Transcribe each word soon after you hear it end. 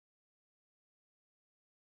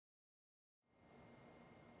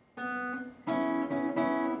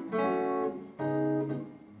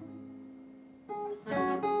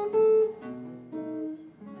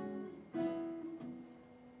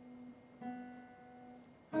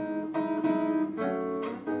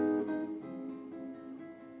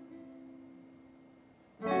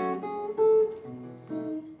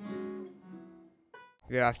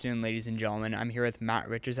Good afternoon, ladies and gentlemen. I'm here with Matt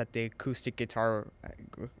Richards at the acoustic guitar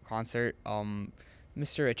concert.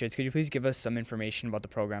 Mr. Richards, could you please give us some information about the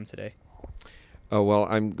program today? Oh, well,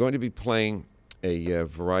 I'm going to be playing a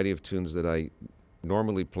variety of tunes that I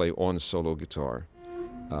normally play on solo guitar,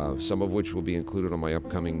 some of which will be included on my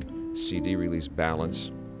upcoming CD release,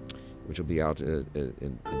 Balance, which will be out in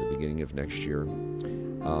the beginning of next year.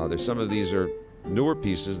 There's some of these are newer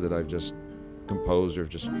pieces that I've just composed or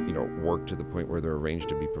just worked to the point where they're arranged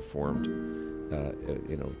to be performed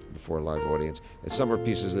before a live audience, and some are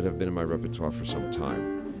pieces that have been in my repertoire for some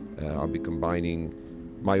time. I'll be combining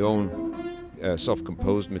my own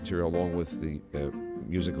self-composed material along with the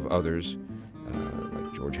music of others,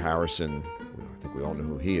 like George Harrison. I think we all know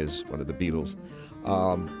who he is, one of the Beatles.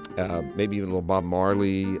 Maybe even a little Bob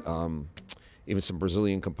Marley, even some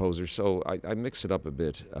Brazilian composers. So I mix it up a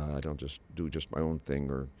bit. I don't just do just my own thing,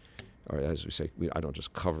 or as we say, I don't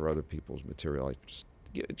just cover other people's material. I just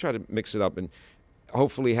try to mix it up and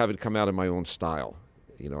hopefully have it come out in my own style.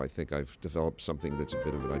 I think I've developed something that's a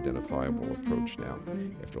bit of an identifiable approach now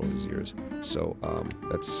after all these years. So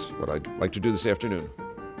that's what I'd like to do this afternoon.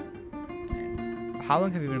 How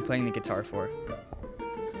long have you been playing the guitar for?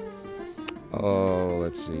 Oh,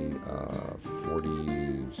 let's see,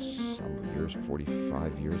 40-some years,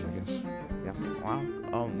 45 years, I guess. Yeah.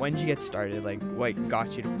 Wow. When did you get started? Like, what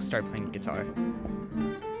got you to start playing guitar?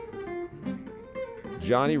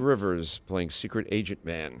 Johnny Rivers playing Secret Agent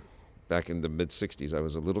Man back in the mid-'60s. I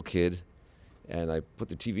was a little kid, and I put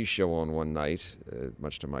the TV show on one night,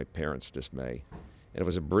 much to my parents' dismay. And it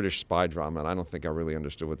was a British spy drama, and I don't think I really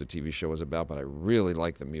understood what the TV show was about, but I really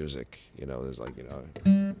liked the music. There's like,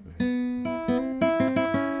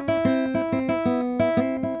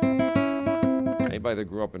 anybody that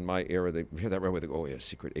grew up in my era, they hear that right away, they go, oh yeah,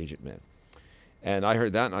 Secret Agent Man. And I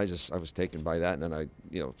heard that, and I was taken by that, and then I,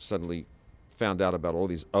 suddenly found out about all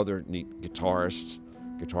these other neat guitarists,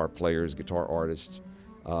 guitar players, guitar artists.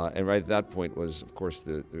 And right at that point was, of course,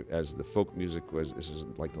 as the folk music was, this is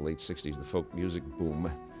like the late 60s, the folk music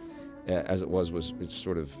boom, as it's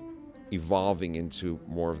sort of evolving into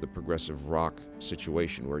more of the progressive rock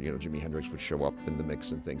situation where, Jimi Hendrix would show up in the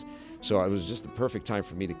mix and things. So it was just the perfect time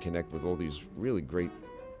for me to connect with all these really great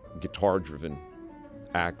guitar-driven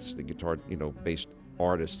acts, the guitar, based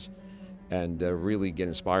artists, and really get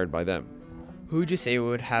inspired by them. Who would you say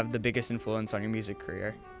would have the biggest influence on your music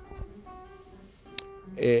career?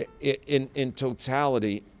 In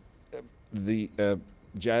totality, the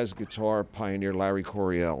jazz guitar pioneer Larry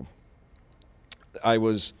Coryell. I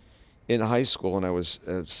was in high school and I was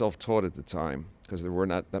self-taught at the time because there were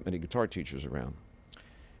not that many guitar teachers around.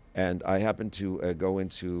 And I happened to go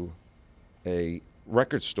into a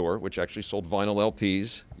record store which actually sold vinyl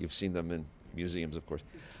LPs. You've seen them in museums, of course.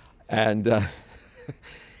 And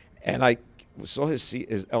and I saw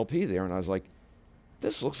his LP there, and I was like,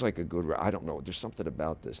 this looks like a good, I don't know, there's something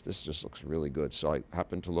about this. This just looks really good. So I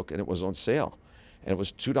happened to look, and it was on sale. And it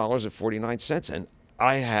was $2.49, and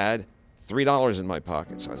I had $3 in my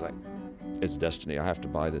pocket. So I was like, it's destiny, I have to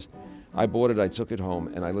buy this. I bought it, I took it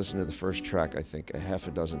home, and I listened to the first track, I think, a half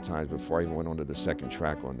a dozen times before I even went on to the second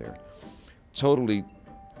track on there. Totally,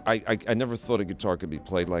 I never thought a guitar could be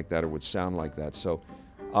played like that or would sound like that. So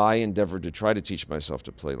I endeavored to try to teach myself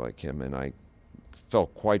to play like him, and I fell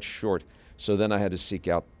quite short. So then I had to seek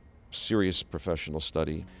out serious professional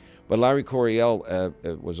study. But Larry Coryell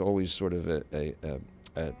was always sort of an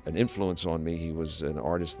influence on me. He was an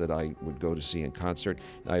artist that I would go to see in concert.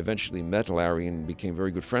 I eventually met Larry and became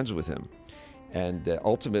very good friends with him. And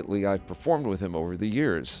ultimately, I've performed with him over the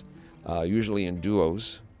years, usually in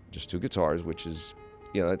duos, just two guitars, which is,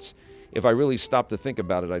 that's, if I really stopped to think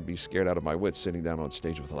about it, I'd be scared out of my wits sitting down on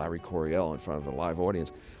stage with Larry Coryell in front of a live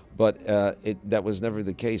audience. But that was never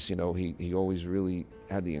the case. He always really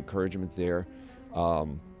had the encouragement there.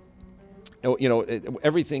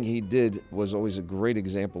 Everything he did was always a great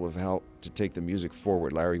example of how to take the music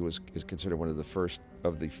forward. Larry is considered one of the first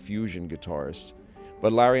of the fusion guitarists.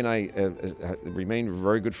 But Larry and I remained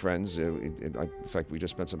very good friends. In fact, we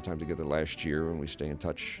just spent some time together last year, and we stay in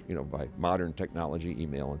touch, by modern technology,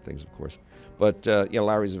 email and things, of course. But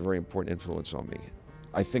Larry's a very important influence on me.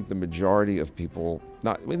 I think the majority of people,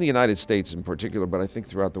 not in the United States in particular, but I think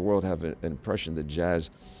throughout the world, have an impression that jazz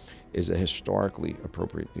is a historically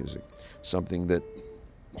appropriate music, something that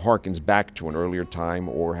harkens back to an earlier time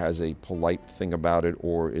or has a polite thing about it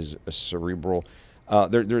or is a cerebral.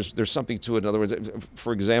 There's something to it. In other words,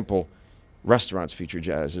 for example, restaurants feature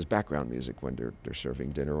jazz as background music when they're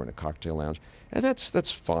serving dinner or in a cocktail lounge, and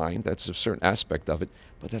that's fine. That's a certain aspect of it,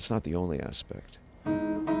 but that's not the only aspect.